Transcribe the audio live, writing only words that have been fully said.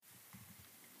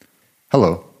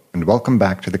Hello, and welcome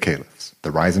back to the Caliphs,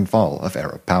 the rise and fall of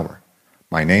Arab power.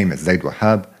 My name is Zaid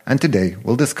Wahab, and today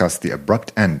we'll discuss the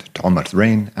abrupt end to Omar's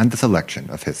reign and the selection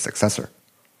of his successor.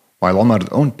 While Omar's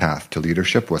own path to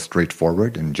leadership was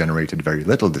straightforward and generated very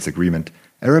little disagreement,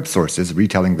 Arab sources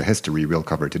retelling the history we'll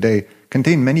cover today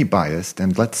contain many biased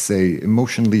and, let's say,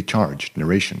 emotionally charged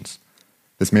narrations.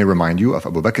 This may remind you of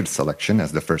Abu Bakr's selection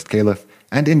as the first caliph,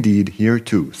 and indeed, here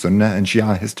too, Sunnah and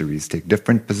Shia histories take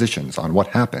different positions on what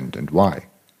happened and why.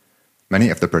 Many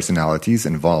of the personalities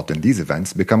involved in these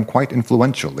events become quite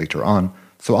influential later on,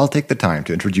 so I'll take the time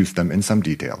to introduce them in some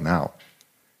detail now.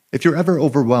 If you're ever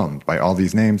overwhelmed by all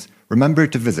these names, remember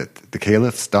to visit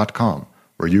thecaliphs.com,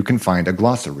 where you can find a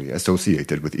glossary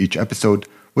associated with each episode,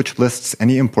 which lists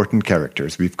any important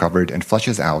characters we've covered and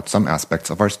fleshes out some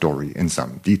aspects of our story in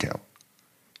some detail.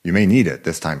 You may need it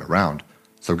this time around,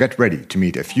 so get ready to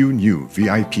meet a few new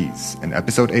VIPs in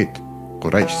Episode 8,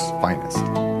 Quraysh's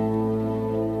Finest.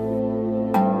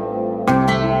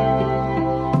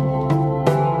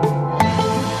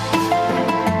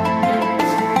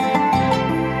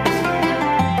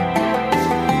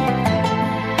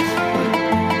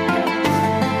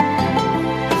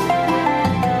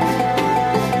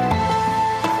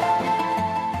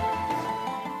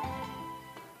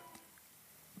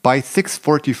 By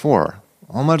 644,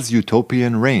 Omar's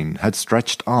utopian reign had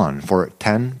stretched on for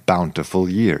 10 bountiful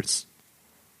years.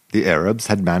 The Arabs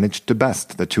had managed to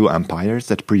best the two empires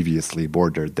that previously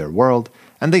bordered their world,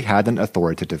 and they had an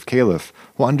authoritative caliph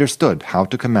who understood how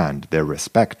to command their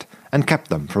respect and kept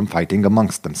them from fighting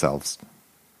amongst themselves.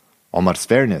 Omar's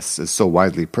fairness is so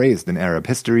widely praised in Arab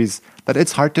histories that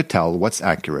it's hard to tell what's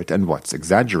accurate and what's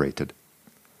exaggerated.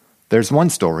 There's one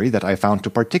story that I found to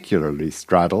particularly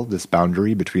straddle this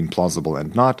boundary between plausible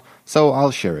and not, so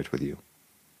I'll share it with you.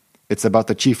 It's about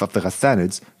the chief of the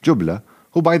Ghassanids, Jubla,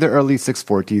 who by the early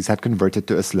 640s had converted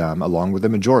to Islam along with the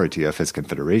majority of his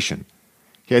confederation.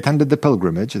 He attended the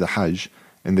pilgrimage, the Hajj,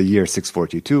 in the year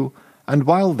 642, and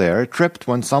while there tripped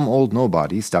when some old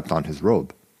nobody stepped on his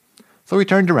robe. So he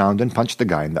turned around and punched the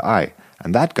guy in the eye,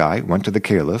 and that guy went to the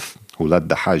caliph, who led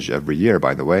the Hajj every year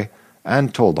by the way,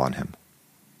 and told on him.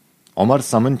 Omar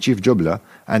summoned Chief Jubla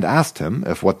and asked him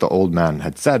if what the old man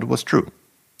had said was true.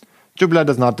 Jubla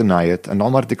does not deny it, and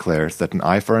Omar declares that an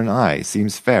eye for an eye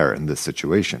seems fair in this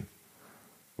situation.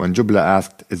 When Jubla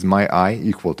asked, "Is my eye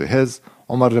equal to his?"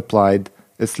 Omar replied,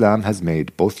 "Islam has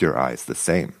made both your eyes the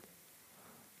same."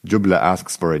 Jubla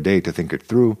asks for a day to think it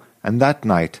through, and that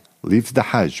night leaves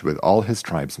the Hajj with all his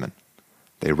tribesmen.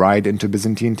 They ride into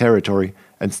Byzantine territory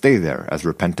and stay there as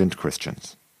repentant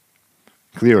Christians.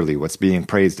 Clearly, what's being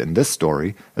praised in this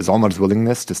story is Omar's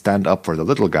willingness to stand up for the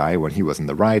little guy when he was in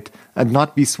the right and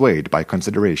not be swayed by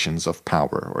considerations of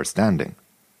power or standing.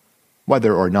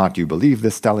 Whether or not you believe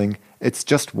this telling, it's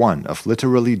just one of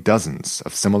literally dozens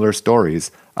of similar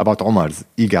stories about Omar's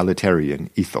egalitarian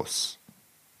ethos.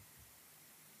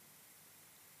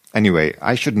 Anyway,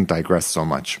 I shouldn't digress so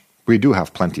much. We do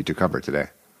have plenty to cover today.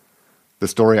 The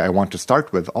story I want to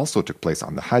start with also took place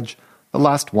on the Hajj, the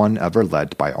last one ever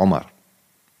led by Omar.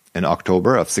 In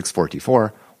October of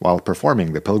 644, while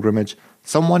performing the pilgrimage,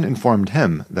 someone informed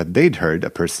him that they'd heard a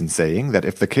person saying that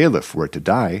if the caliph were to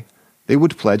die, they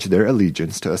would pledge their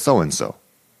allegiance to a so-and-so.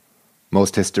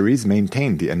 Most histories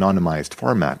maintain the anonymized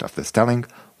format of this telling,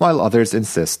 while others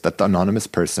insist that the anonymous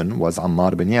person was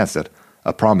Ammar bin Yasir,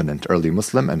 a prominent early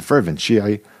Muslim and fervent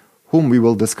Shi'i, whom we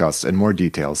will discuss in more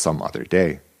detail some other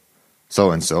day.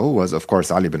 So-and-so was of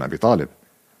course Ali bin Abi Talib.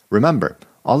 Remember,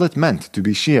 all it meant to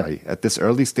be Shi'i at this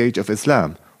early stage of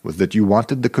Islam was that you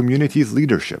wanted the community's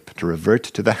leadership to revert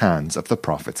to the hands of the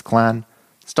Prophet's clan,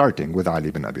 starting with Ali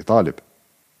bin Abi Talib.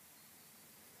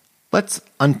 Let's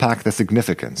unpack the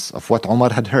significance of what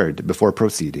Omar had heard before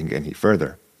proceeding any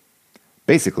further.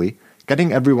 Basically,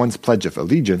 getting everyone's pledge of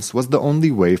allegiance was the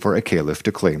only way for a caliph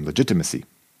to claim legitimacy.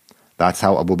 That's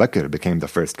how Abu Bakr became the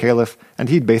first caliph, and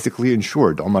he'd basically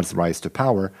ensured Omar's rise to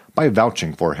power by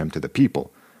vouching for him to the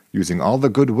people, using all the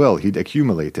goodwill he'd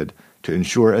accumulated to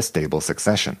ensure a stable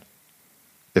succession.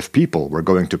 If people were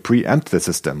going to preempt the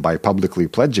system by publicly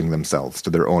pledging themselves to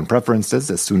their own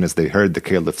preferences as soon as they heard the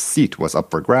caliph's seat was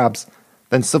up for grabs,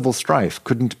 then civil strife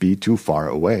couldn't be too far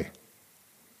away.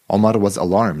 Omar was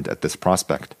alarmed at this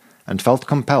prospect and felt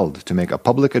compelled to make a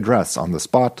public address on the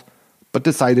spot, but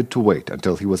decided to wait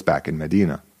until he was back in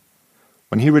Medina.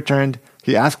 When he returned,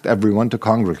 he asked everyone to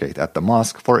congregate at the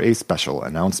mosque for a special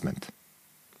announcement.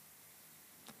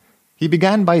 He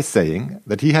began by saying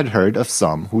that he had heard of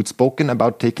some who'd spoken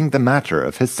about taking the matter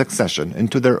of his succession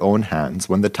into their own hands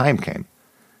when the time came,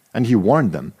 and he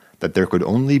warned them that there could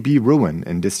only be ruin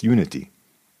in disunity.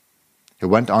 He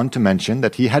went on to mention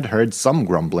that he had heard some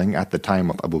grumbling at the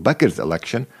time of Abu Bakr's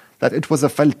election that it was a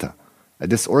falta, a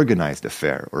disorganized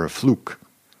affair or a fluke.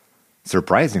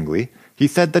 Surprisingly, he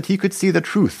said that he could see the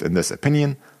truth in this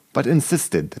opinion, but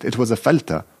insisted that it was a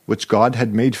falta which God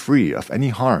had made free of any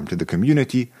harm to the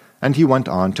community, and he went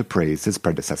on to praise his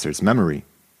predecessor's memory.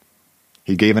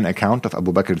 He gave an account of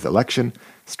Abu Bakr's election,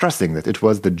 stressing that it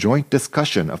was the joint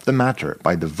discussion of the matter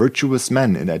by the virtuous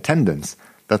men in attendance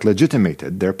that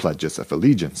legitimated their pledges of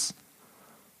allegiance.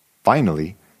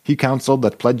 Finally, he counseled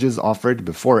that pledges offered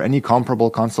before any comparable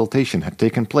consultation had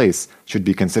taken place should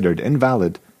be considered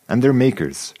invalid, and their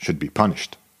makers should be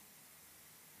punished.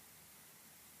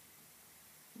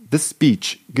 This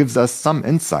speech gives us some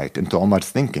insight into Omar's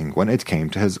thinking when it came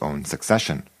to his own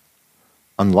succession.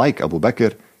 Unlike Abu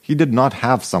Bakr, he did not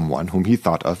have someone whom he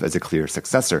thought of as a clear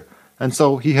successor, and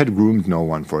so he had groomed no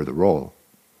one for the role.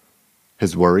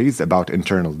 His worries about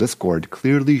internal discord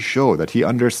clearly show that he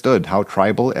understood how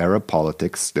tribal Arab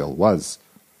politics still was.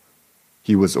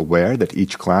 He was aware that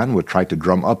each clan would try to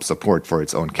drum up support for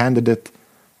its own candidate,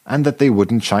 and that they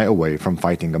wouldn't shy away from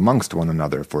fighting amongst one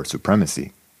another for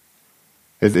supremacy.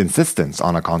 His insistence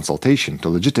on a consultation to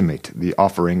legitimate the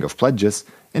offering of pledges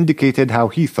indicated how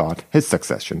he thought his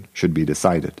succession should be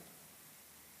decided.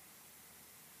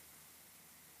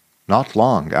 Not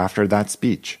long after that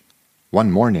speech, one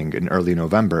morning in early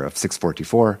November of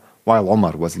 644, while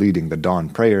Omar was leading the dawn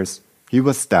prayers, he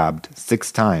was stabbed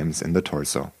 6 times in the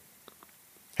torso.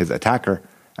 His attacker,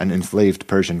 an enslaved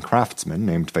Persian craftsman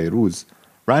named Fayruz,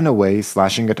 ran away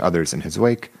slashing at others in his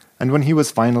wake, and when he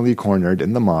was finally cornered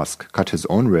in the mosque, cut his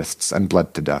own wrists and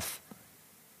bled to death.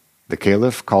 The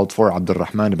caliph called for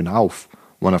Abdurrahman ibn Auf,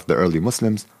 one of the early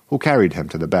Muslims, who carried him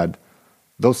to the bed,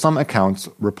 though some accounts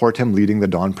report him leading the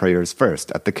dawn prayers first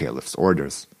at the caliph's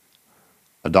orders.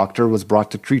 A doctor was brought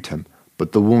to treat him,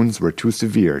 but the wounds were too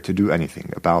severe to do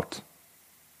anything about.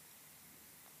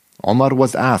 Omar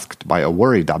was asked by a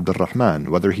worried Abdurrahman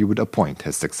whether he would appoint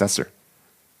his successor.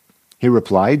 He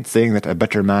replied, saying that a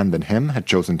better man than him had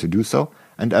chosen to do so,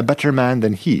 and a better man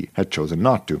than he had chosen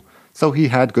not to, so he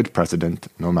had good precedent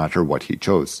no matter what he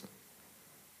chose.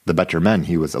 The better men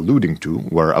he was alluding to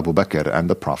were Abu Bakr and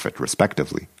the Prophet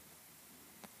respectively.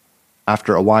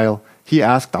 After a while, he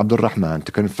asked Abdurrahman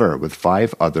to confer with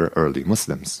 5 other early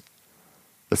Muslims.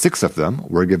 The 6 of them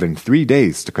were given 3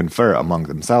 days to confer among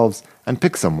themselves and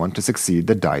pick someone to succeed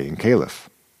the dying caliph.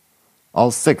 All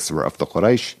 6 were of the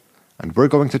Quraysh, and we're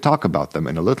going to talk about them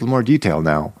in a little more detail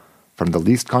now, from the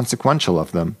least consequential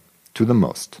of them to the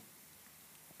most.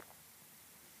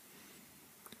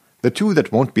 The 2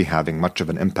 that won't be having much of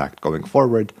an impact going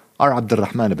forward are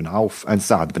Abdurrahman ibn Auf and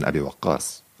Sa'd bin Abi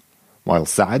Waqqas. While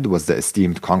Sa'd was the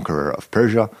esteemed conqueror of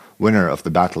Persia, winner of the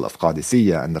Battle of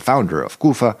Qadisiyah and the founder of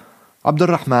Kufa,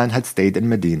 Abdurrahman had stayed in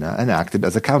Medina and acted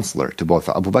as a counselor to both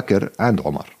Abu Bakr and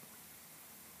Omar.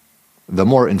 The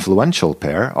more influential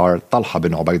pair are Talha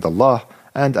bin Ubaydullah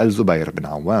and Al-Zubayr bin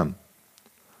Awam.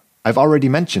 I've already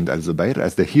mentioned Al-Zubayr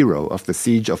as the hero of the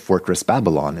siege of Fortress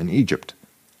Babylon in Egypt.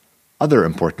 Other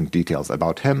important details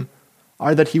about him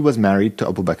are that he was married to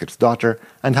Abu Bakr's daughter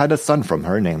and had a son from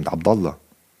her named Abdullah.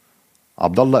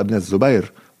 Abdullah ibn al-Zubayr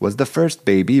was the first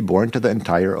baby born to the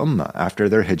entire Ummah after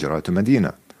their hijrah to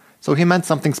Medina, so he meant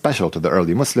something special to the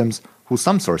early Muslims, who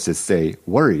some sources say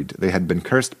worried they had been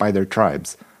cursed by their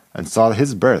tribes and saw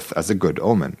his birth as a good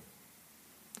omen.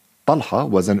 Talha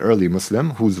was an early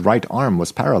Muslim whose right arm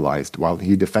was paralyzed while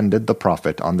he defended the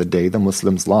Prophet on the day the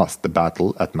Muslims lost the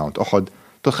battle at Mount Uhud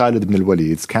to Khalid ibn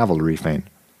al-Walid's cavalry feint.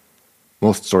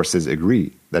 Most sources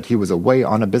agree that he was away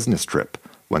on a business trip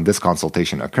when this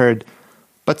consultation occurred,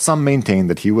 but some maintain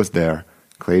that he was there,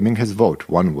 claiming his vote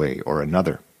one way or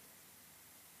another.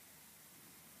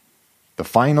 The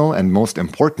final and most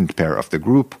important pair of the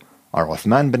group are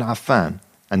Uthman bin Affan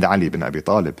and Ali bin Abi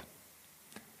Talib.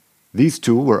 These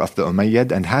 2 were of the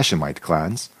Umayyad and Hashemite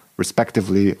clans,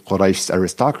 respectively Quraysh's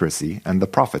aristocracy and the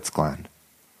Prophet's clan.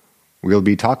 We'll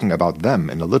be talking about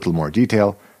them in a little more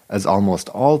detail, as almost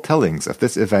all tellings of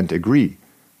this event agree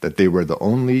that they were the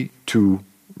only 2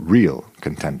 real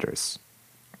contenders.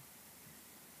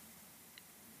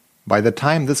 By the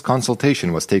time this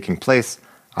consultation was taking place,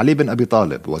 Ali bin Abi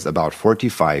Talib was about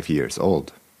 45 years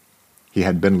old. He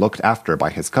had been looked after by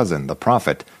his cousin, the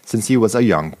Prophet, since he was a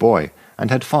young boy, and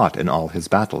had fought in all his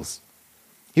battles.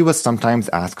 He was sometimes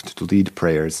asked to lead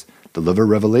prayers, deliver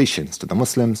revelations to the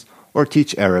Muslims, or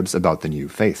teach Arabs about the new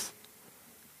faith.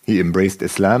 He embraced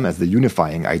Islam as the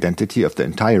unifying identity of the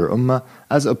entire Ummah,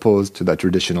 as opposed to the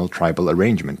traditional tribal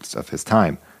arrangements of his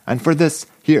time, and for this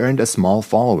he earned a small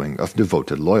following of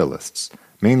devoted loyalists,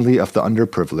 mainly of the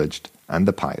underprivileged and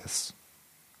the pious.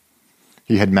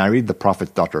 He had married the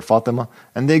Prophet's daughter Fatima,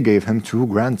 and they gave him two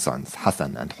grandsons,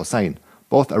 Hassan and Hussein,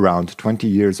 both around 20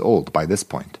 years old by this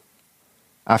point.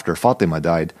 After Fatima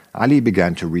died, Ali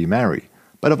began to remarry,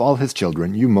 but of all his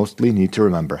children, you mostly need to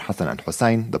remember Hassan and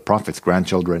Hussein, the Prophet's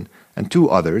grandchildren, and two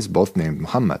others, both named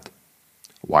Muhammad.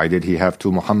 Why did he have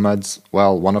two Muhammads?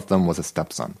 Well, one of them was a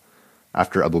stepson.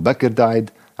 After Abu Bakr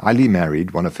died, Ali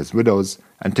married one of his widows,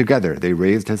 and together they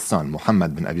raised his son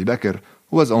Muhammad bin Abi Bakr,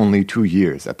 who was only 2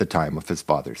 years at the time of his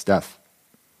father's death.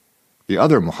 The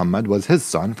other Muhammad was his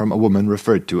son from a woman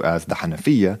referred to as the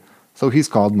Hanafiya, so he's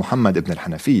called Muhammad ibn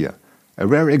al-Hanafiya, a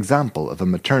rare example of a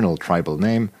maternal tribal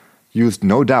name, used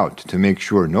no doubt to make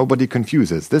sure nobody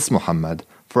confuses this Muhammad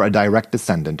for a direct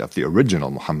descendant of the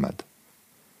original Muhammad.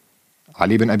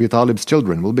 Ali bin Abi Talib's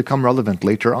children will become relevant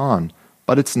later on,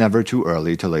 but it's never too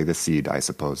early to lay the seed, I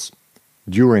suppose.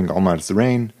 During Omar's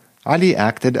reign, Ali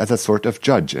acted as a sort of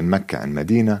judge in Mecca and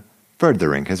Medina,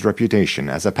 furthering his reputation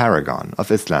as a paragon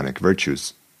of Islamic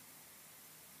virtues.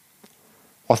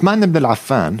 Uthman ibn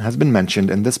al-Affan has been mentioned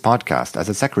in this podcast as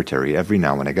a secretary every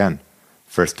now and again,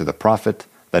 first to the Prophet,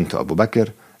 then to Abu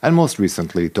Bakr, and most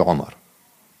recently to Omar.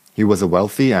 He was a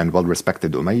wealthy and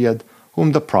well-respected Umayyad,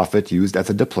 whom the Prophet used as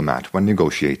a diplomat when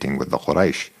negotiating with the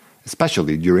Quraysh,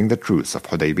 especially during the truce of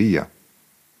Hudaybiyah.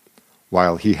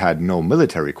 While he had no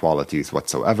military qualities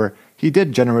whatsoever, he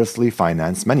did generously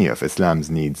finance many of Islam's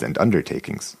needs and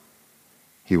undertakings.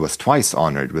 He was twice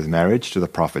honored with marriage to the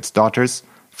Prophet's daughters,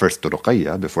 first to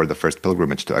Ruqayya before the first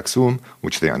pilgrimage to Aksum,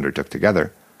 which they undertook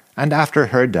together, and after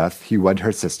her death he wed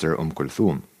her sister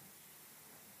Kulthum.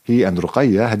 He and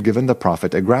Ruqayya had given the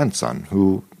Prophet a grandson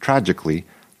who, tragically,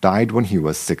 died when he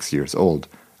was 6 years old,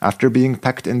 after being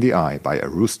pecked in the eye by a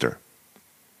rooster.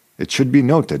 It should be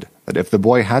noted that if the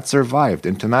boy had survived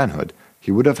into manhood,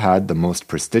 he would have had the most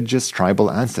prestigious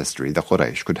tribal ancestry the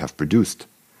Quraysh could have produced.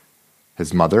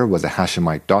 His mother was a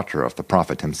Hashemite daughter of the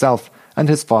Prophet himself, and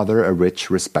his father a rich,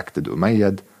 respected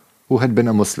Umayyad, who had been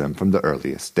a Muslim from the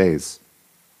earliest days.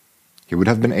 He would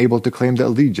have been able to claim the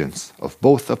allegiance of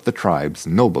both of the tribe's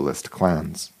noblest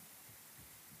clans.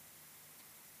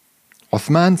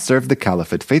 Uthman served the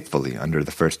caliphate faithfully under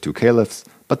the first two caliphs,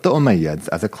 but the Umayyads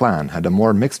as a clan had a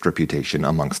more mixed reputation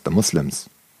amongst the Muslims.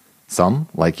 Some,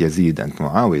 like Yazid and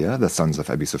Muawiyah, the sons of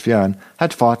Abi Sufyan,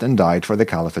 had fought and died for the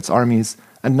caliphate's armies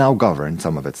and now governed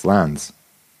some of its lands.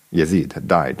 Yazid had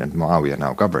died and Muawiyah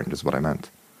now governed, is what I meant.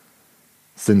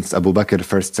 Since Abu Bakr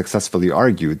first successfully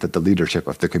argued that the leadership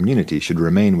of the community should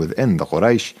remain within the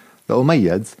Quraysh, the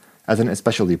Umayyads, as an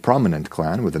especially prominent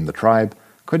clan within the tribe,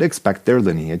 could expect their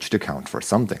lineage to count for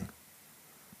something.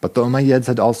 But the Umayyads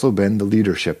had also been the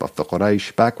leadership of the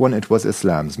Quraysh back when it was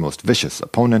Islam's most vicious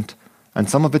opponent, and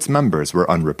some of its members were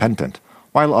unrepentant,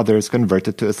 while others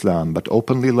converted to Islam but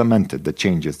openly lamented the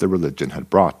changes the religion had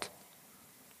brought.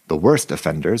 The worst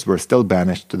offenders were still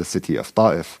banished to the city of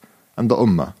Ta'if, and the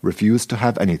Ummah refused to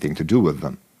have anything to do with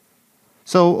them.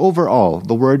 So overall,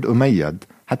 the word Umayyad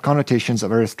had connotations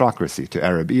of aristocracy to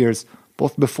Arab ears,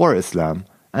 both before Islam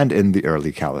and in the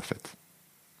early caliphate.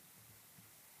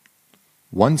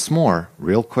 Once more,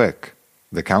 real quick,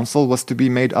 the council was to be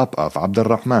made up of Abd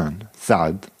al-Rahman,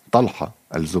 Sa'd, Talha,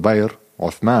 al-Zubayr,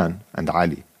 Uthman, and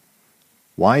Ali.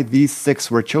 Why these 6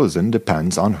 were chosen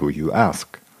depends on who you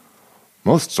ask.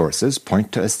 Most sources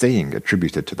point to a saying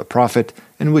attributed to the Prophet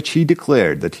in which he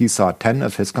declared that he saw 10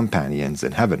 of his companions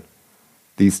in heaven.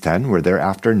 These 10 were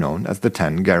thereafter known as the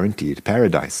 10 guaranteed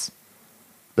paradise.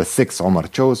 The 6 Omar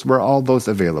chose were all those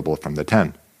available from the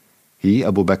 10. He,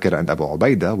 Abu Bakr, and Abu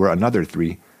Ubaidah were another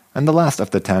 3, and the last of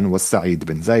the 10 was Sa'id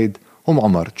bin Zayd, whom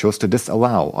Omar chose to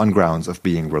disallow on grounds of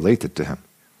being related to him.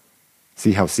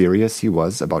 See how serious he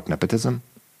was about nepotism?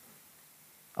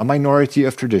 A minority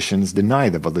of traditions deny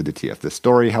the validity of this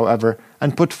story, however,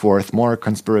 and put forth more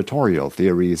conspiratorial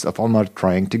theories of Omar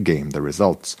trying to game the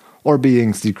results, or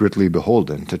being secretly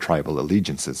beholden to tribal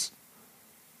allegiances.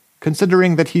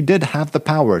 Considering that he did have the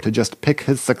power to just pick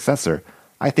his successor,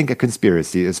 I think a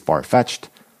conspiracy is far-fetched,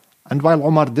 and while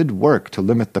Omar did work to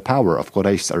limit the power of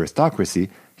Quraysh's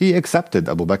aristocracy, he accepted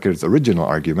Abu Bakr's original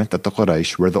argument that the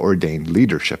Quraysh were the ordained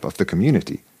leadership of the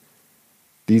community.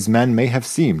 These men may have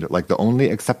seemed like the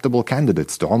only acceptable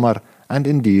candidates to Omar, and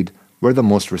indeed were the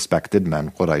most respected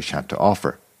men Quraysh had to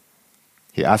offer.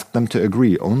 He asked them to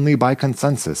agree only by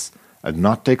consensus and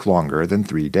not take longer than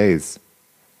 3 days.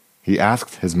 He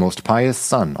asked his most pious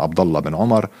son, Abdullah bin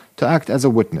Omar, to act as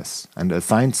a witness and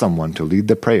assigned someone to lead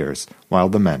the prayers while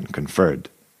the men conferred.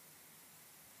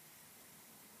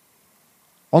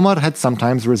 Omar had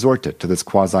sometimes resorted to this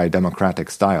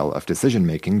quasi-democratic style of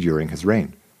decision-making during his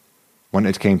reign. When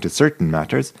it came to certain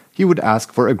matters, he would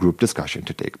ask for a group discussion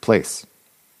to take place.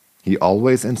 He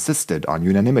always insisted on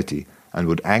unanimity and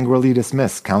would angrily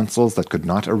dismiss councils that could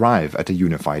not arrive at a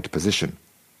unified position.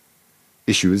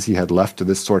 Issues he had left to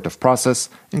this sort of process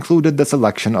included the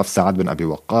selection of Sa'd bin Abi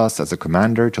Waqqas as a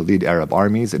commander to lead Arab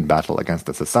armies in battle against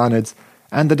the Sassanids,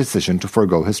 and the decision to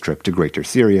forego his trip to Greater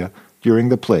Syria during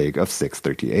the plague of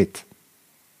 638.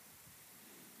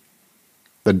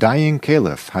 The dying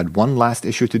caliph had one last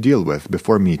issue to deal with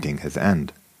before meeting his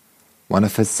end. One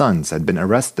of his sons had been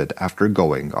arrested after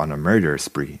going on a murder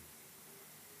spree.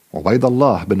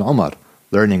 Ubaydullah bin Omar,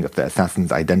 learning of the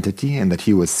assassin's identity and that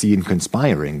he was seen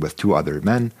conspiring with two other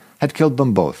men, had killed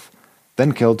them both,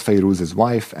 then killed Fayruz's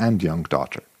wife and young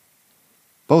daughter.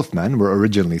 Both men were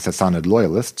originally Sassanid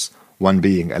loyalists, one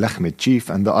being Al-Akhmid chief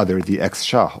and the other the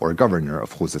ex-Shah or governor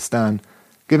of Khuzestan,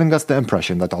 giving us the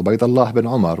impression that Ubaydullah bin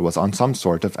Omar was on some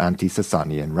sort of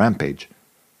anti-Sassanian rampage.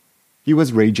 He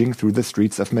was raging through the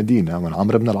streets of Medina when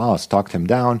Amr ibn al-As talked him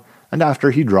down, and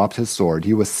after he dropped his sword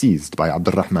he was seized by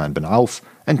Abdurrahman bin Auf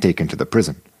and taken to the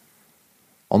prison.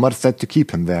 Omar said to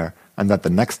keep him there and that the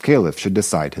next caliph should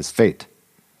decide his fate.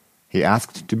 He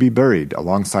asked to be buried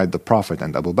alongside the Prophet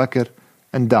and Abu Bakr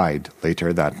and died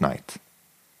later that night.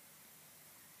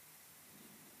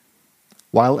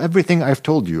 While everything I've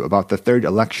told you about the third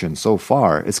election so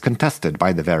far is contested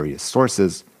by the various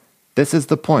sources, this is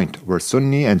the point where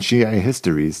Sunni and Shia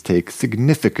histories take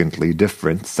significantly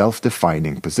different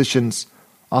self-defining positions,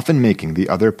 often making the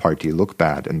other party look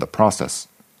bad in the process.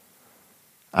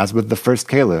 As with the first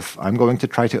caliph, I'm going to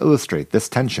try to illustrate this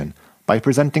tension by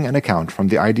presenting an account from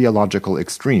the ideological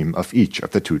extreme of each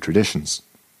of the two traditions.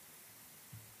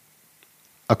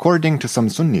 According to some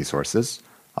Sunni sources,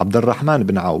 Abdurrahman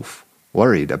bin Auf,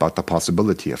 worried about the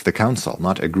possibility of the council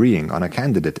not agreeing on a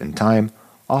candidate in time,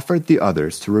 offered the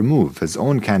others to remove his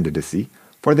own candidacy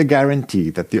for the guarantee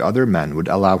that the other men would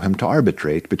allow him to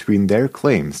arbitrate between their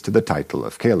claims to the title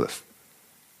of caliph.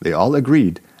 They all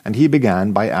agreed, and he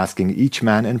began by asking each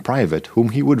man in private whom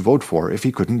he would vote for if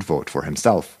he couldn't vote for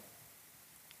himself.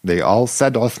 They all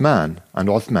said Uthman, and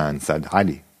Uthman said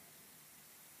Ali.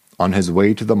 On his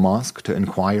way to the mosque to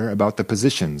inquire about the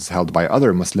positions held by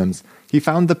other Muslims, he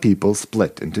found the people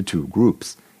split into two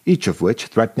groups, each of which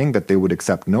threatening that they would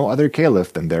accept no other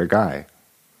caliph than their guy.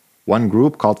 One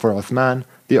group called for Uthman,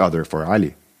 the other for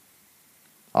Ali.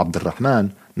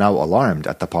 Abdurrahman, now alarmed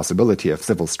at the possibility of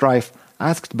civil strife,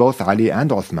 asked both Ali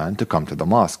and Uthman to come to the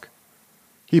mosque.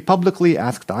 He publicly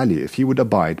asked Ali if he would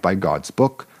abide by God's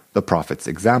book, the Prophet's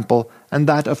example, and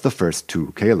that of the first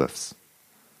two caliphs.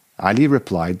 Ali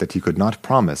replied that he could not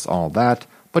promise all that,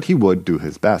 but he would do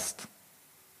his best.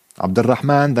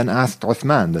 Abdurrahman then asked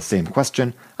Uthman the same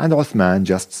question, and Uthman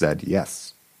just said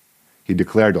yes. He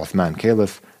declared Uthman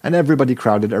caliph, and everybody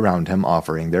crowded around him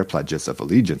offering their pledges of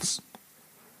allegiance.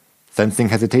 Sensing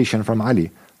hesitation from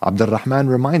Ali, Abdurrahman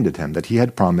reminded him that he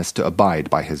had promised to abide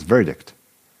by his verdict.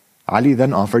 Ali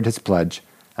then offered his pledge,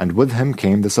 and with him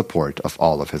came the support of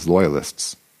all of his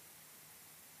loyalists.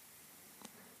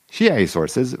 Shia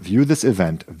sources view this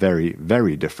event very,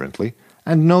 very differently,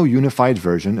 and no unified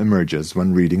version emerges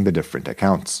when reading the different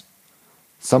accounts.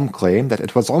 Some claim that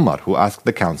it was Omar who asked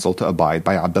the council to abide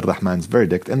by Abdurrahman's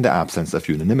verdict in the absence of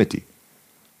unanimity.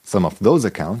 Some of those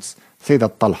accounts say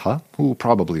that Talha, who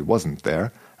probably wasn't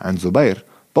there, and Zubayr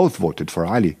both voted for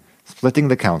Ali, splitting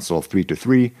the council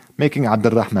 3-3, making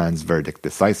Abdurrahman's verdict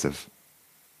decisive.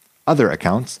 Other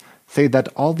accounts say that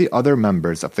all the other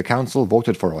members of the council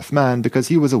voted for Uthman because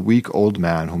he was a weak old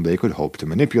man whom they could hope to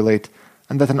manipulate,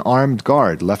 and that an armed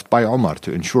guard left by Omar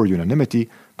to ensure unanimity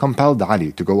compelled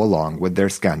Ali to go along with their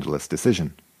scandalous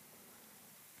decision.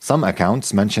 Some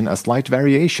accounts mention a slight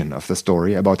variation of the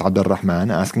story about Abdurrahman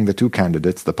asking the two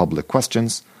candidates the public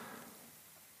questions,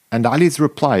 and Ali's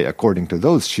reply, according to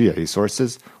those Shia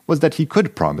sources, was that he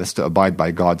could promise to abide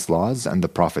by God's laws and the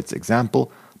Prophet's example,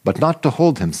 but not to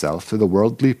hold himself to the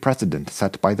worldly precedent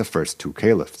set by the first two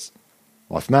caliphs.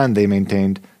 Uthman, they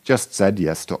maintained, just said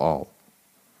yes to all.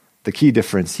 The key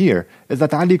difference here is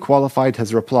that Ali qualified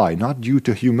his reply not due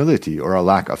to humility or a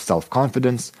lack of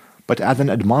self-confidence, but as an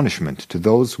admonishment to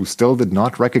those who still did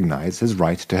not recognize his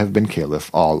right to have been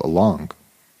caliph all along.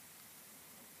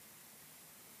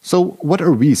 So, what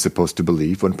are we supposed to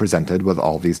believe when presented with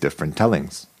all these different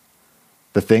tellings?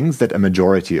 The things that a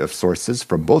majority of sources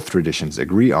from both traditions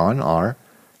agree on are: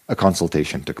 a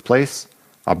consultation took place,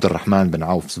 Abdurrahman bin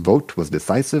Auf's vote was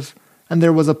decisive, and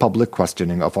there was a public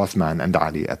questioning of Uthman and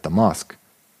Ali at the mosque.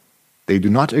 They do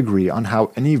not agree on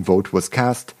how any vote was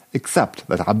cast, except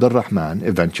that Abdurrahman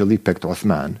eventually picked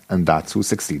Uthman, and that's who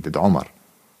succeeded Omar.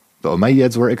 The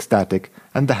Umayyads were ecstatic,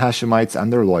 and the Hashemites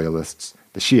and their loyalists,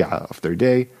 the Shia of their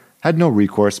day, had no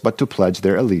recourse but to pledge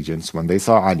their allegiance when they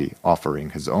saw Ali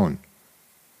offering his own.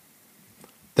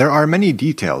 There are many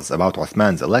details about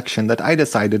Uthman's election that I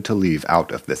decided to leave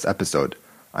out of this episode,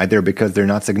 either because they're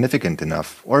not significant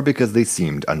enough or because they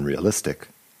seemed unrealistic.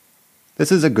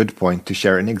 This is a good point to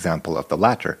share an example of the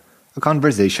latter, a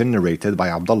conversation narrated by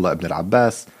Abdullah ibn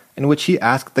al-Abbas in which he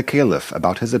asked the caliph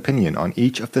about his opinion on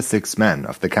each of the 6 men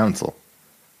of the council.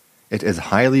 It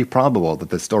is highly probable that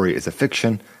the story is a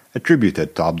fiction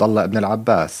attributed to Abdullah ibn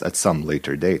al-Abbas at some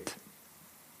later date.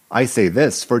 I say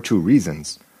this for 2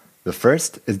 reasons. The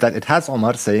first is that it has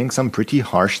Omar saying some pretty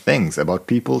harsh things about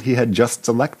people he had just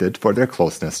selected for their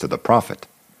closeness to the Prophet.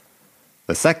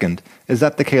 The second is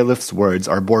that the caliph's words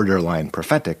are borderline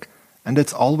prophetic, and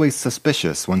it's always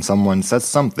suspicious when someone says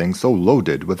something so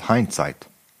loaded with hindsight.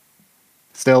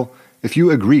 Still, if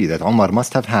you agree that Omar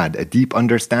must have had a deep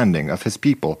understanding of his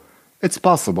people, it's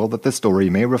possible that the story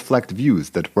may reflect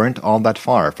views that weren't all that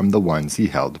far from the ones he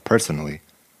held personally.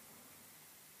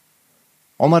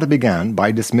 Omar began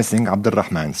by dismissing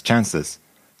Abdurrahman's chances,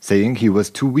 saying he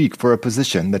was too weak for a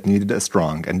position that needed a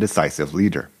strong and decisive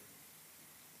leader.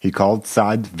 He called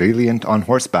Sa'd valiant on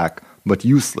horseback, but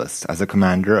useless as a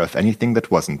commander of anything that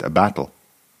wasn't a battle.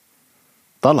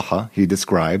 Talha he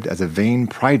described as a vain,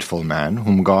 prideful man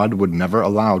whom God would never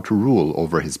allow to rule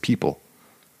over his people.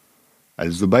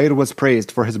 Al-Zubayr was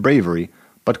praised for his bravery,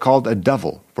 but called a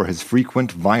devil for his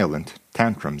frequent violent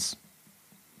tantrums.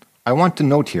 I want to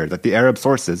note here that the Arab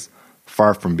sources,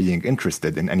 far from being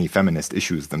interested in any feminist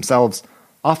issues themselves,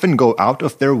 often go out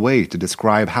of their way to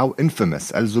describe how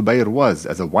infamous Al-Zubayr was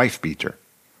as a wife-beater.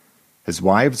 His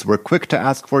wives were quick to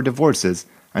ask for divorces,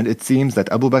 and it seems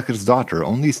that Abu Bakr's daughter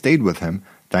only stayed with him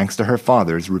thanks to her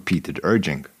father's repeated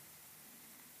urging.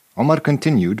 Omar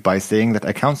continued by saying that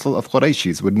a council of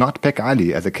Qurayshis would not pick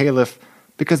Ali as a caliph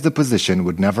because the position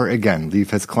would never again leave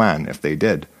his clan if they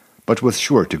did, but was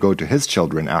sure to go to his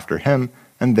children after him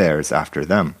and theirs after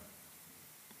them.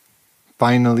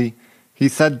 Finally, he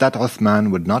said that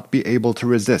Uthman would not be able to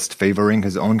resist favoring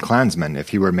his own clansmen if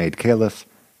he were made caliph,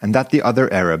 and that the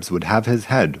other Arabs would have his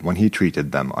head when he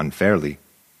treated them unfairly.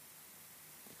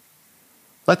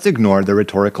 Let's ignore the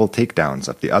rhetorical takedowns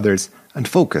of the others and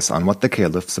focus on what the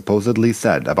caliph supposedly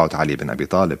said about Ali bin Abi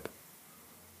Talib.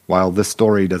 While this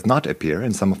story does not appear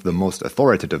in some of the most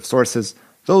authoritative sources,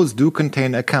 those do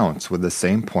contain accounts with the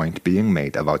same point being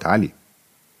made about Ali.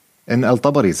 In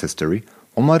Al-Tabari's history,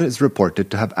 Omar is reported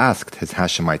to have asked his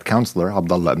Hashemite counselor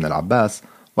Abdullah ibn al-Abbas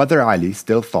whether Ali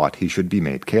still thought he should be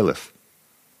made caliph.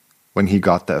 When he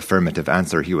got the affirmative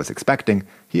answer he was expecting,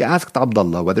 he asked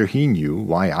Abdullah whether he knew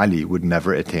why Ali would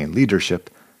never attain leadership,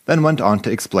 then went on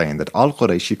to explain that all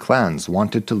Qurayshi clans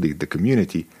wanted to lead the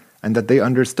community, and that they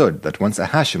understood that once a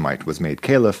Hashemite was made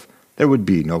caliph, there would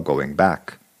be no going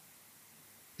back.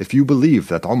 If you believe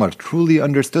that Omar truly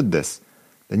understood this,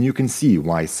 then you can see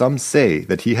why some say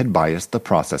that he had biased the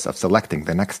process of selecting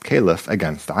the next caliph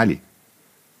against Ali.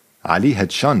 Ali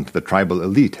had shunned the tribal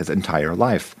elite his entire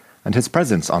life, and his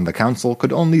presence on the council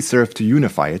could only serve to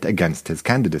unify it against his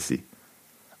candidacy.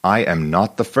 I am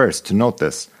not the first to note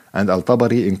this, and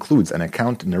Al-Tabari includes an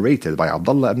account narrated by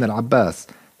Abdullah ibn al-Abbas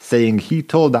saying he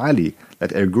told Ali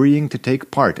that agreeing to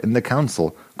take part in the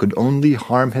council could only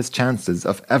harm his chances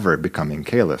of ever becoming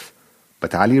caliph,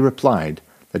 but Ali replied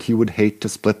that he would hate to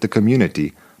split the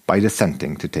community by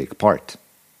dissenting to take part.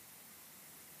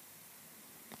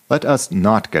 Let us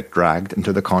not get dragged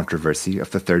into the controversy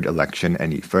of the third election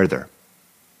any further.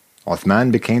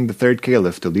 Uthman became the third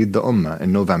caliph to lead the Ummah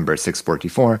in November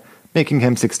 644, making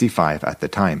him 65 at the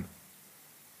time.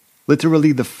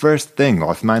 Literally the first thing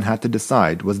Uthman had to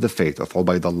decide was the fate of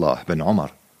Ubaydullah bin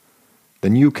Omar. The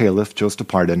new caliph chose to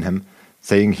pardon him,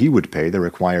 saying he would pay the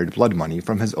required blood money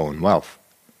from his own wealth.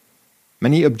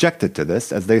 Many objected to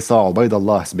this as they saw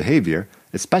Ubaydullah's behavior,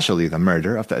 especially the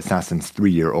murder of the assassin's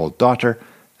 3-year-old daughter,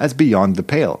 as beyond the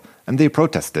pale, and they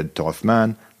protested to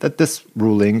Uthman that this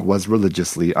ruling was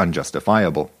religiously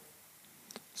unjustifiable.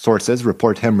 Sources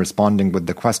report him responding with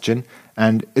the question,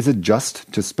 "And is it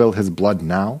just to spill his blood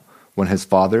now, when his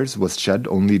father's was shed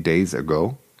only days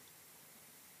ago?"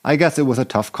 I guess it was a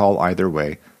tough call either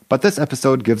way, but this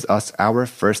episode gives us our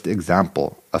first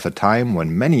example of a time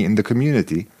when many in the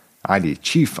community, Ali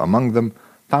chief among them,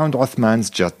 found Uthman's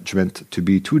judgment to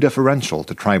be too deferential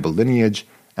to tribal lineage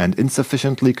and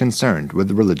insufficiently concerned with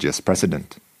religious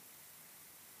precedent.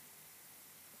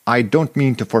 I don't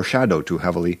mean to foreshadow too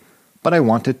heavily, but I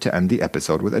wanted to end the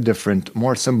episode with a different,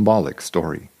 more symbolic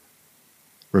story.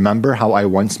 Remember how I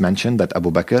once mentioned that Abu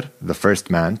Bakr, the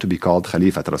first man to be called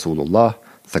Khalifat Rasulullah,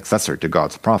 successor to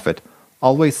God's Prophet,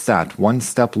 always sat one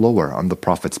step lower on the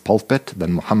Prophet's pulpit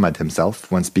than Muhammad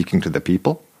himself when speaking to the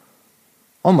people?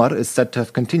 Omar is said to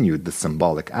have continued this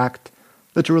symbolic act,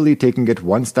 literally taking it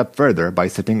one step further by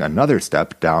sitting another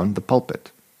step down the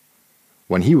pulpit.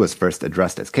 When he was first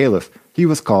addressed as caliph, he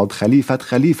was called Khalifat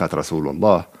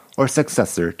Rasulullah, or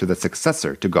successor to the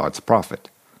successor to God's prophet.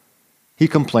 He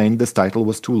complained this title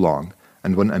was too long,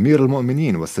 and when Amir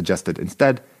al-Mu'mineen was suggested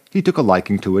instead, he took a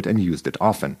liking to it and used it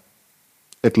often.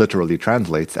 It literally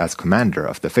translates as commander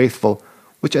of the faithful,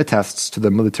 which attests to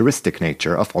the militaristic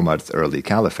nature of Umar's early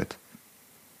caliphate.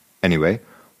 Anyway,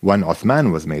 when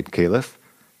Uthman was made caliph,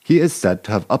 he is said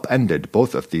to have upended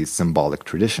both of these symbolic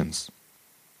traditions.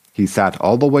 He sat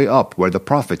all the way up where the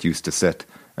Prophet used to sit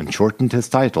and shortened his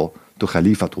title to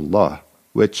Khalifatullah,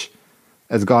 which,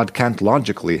 as God can't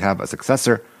logically have a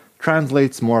successor,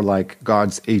 translates more like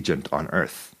God's agent on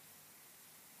earth.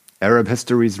 Arab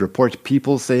histories report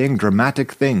people saying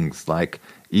dramatic things like,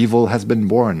 "Evil has been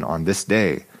born on this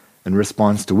day," in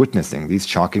response to witnessing these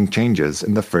shocking changes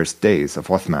in the first days of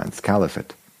Uthman's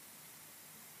caliphate.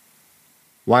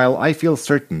 While I feel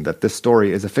certain that this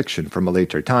story is a fiction from a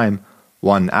later time,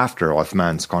 one after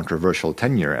Uthman's controversial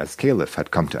tenure as caliph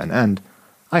had come to an end,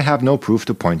 I have no proof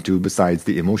to point to besides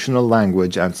the emotional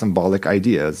language and symbolic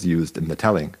ideas used in the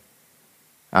telling.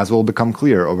 As will become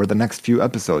clear over the next few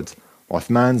episodes,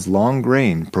 Uthman's long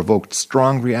reign provoked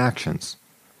strong reactions.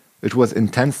 It was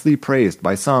intensely praised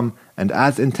by some and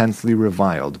as intensely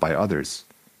reviled by others.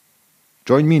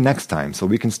 Join me next time so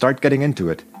we can start getting into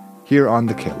it here on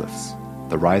The Caliphs,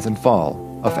 the rise and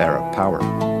fall of Arab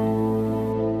power.